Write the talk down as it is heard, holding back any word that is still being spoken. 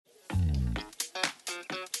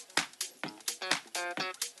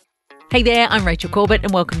Hey there, I'm Rachel Corbett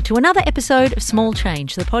and welcome to another episode of Small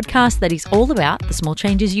Change, the podcast that is all about the small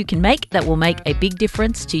changes you can make that will make a big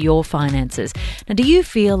difference to your finances. Now, do you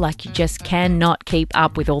feel like you just cannot keep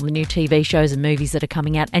up with all the new TV shows and movies that are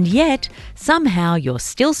coming out, and yet somehow you're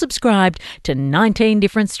still subscribed to 19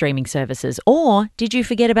 different streaming services? Or did you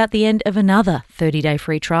forget about the end of another 30-day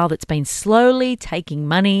free trial that's been slowly taking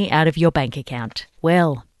money out of your bank account?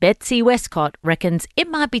 Well, Betsy Westcott reckons it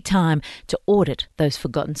might be time to audit those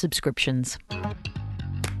forgotten subscriptions.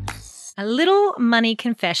 A little money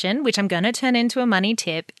confession, which I'm going to turn into a money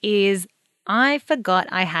tip, is I forgot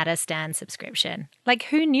I had a Stan subscription. Like,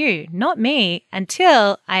 who knew? Not me,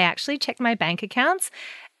 until I actually checked my bank accounts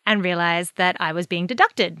and realized that I was being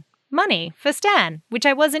deducted money for Stan, which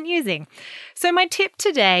I wasn't using. So my tip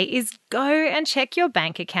today is go and check your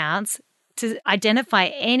bank accounts to identify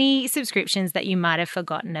any subscriptions that you might have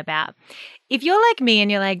forgotten about. If you're like me and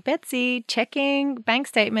you're like, Betsy, checking bank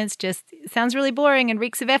statements just sounds really boring and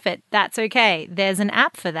reeks of effort, that's okay. There's an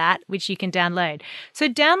app for that, which you can download. So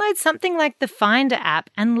download something like the Finder app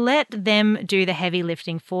and let them do the heavy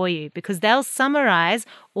lifting for you, because they'll summarize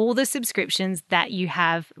all the subscriptions that you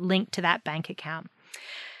have linked to that bank account.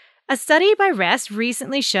 A study by Rest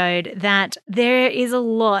recently showed that there is a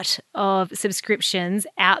lot of subscriptions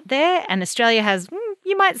out there, and Australia has,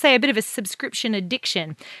 you might say, a bit of a subscription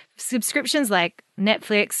addiction. Subscriptions like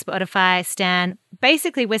Netflix, Spotify, Stan.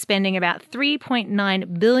 Basically, we're spending about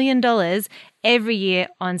 $3.9 billion every year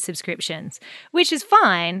on subscriptions, which is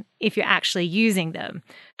fine if you're actually using them.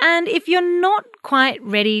 And if you're not quite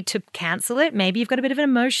ready to cancel it, maybe you've got a bit of an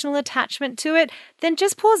emotional attachment to it, then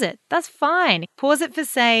just pause it. That's fine. Pause it for,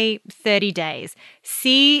 say, 30 days.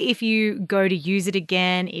 See if you go to use it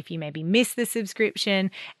again, if you maybe miss the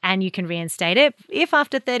subscription, and you can reinstate it. If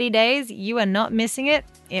after 30 days you are not missing it,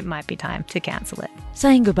 it might be time to cancel it.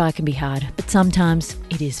 Saying goodbye can be hard, but sometimes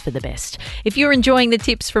it is for the best. If you're enjoying the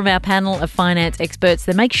tips from our panel of finance experts,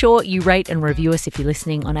 then make sure you rate and review us if you're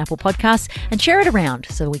listening on Apple Podcasts, and share it around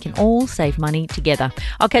so we can all save money together.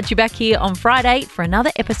 I'll catch you back here on Friday for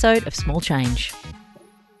another episode of Small Change.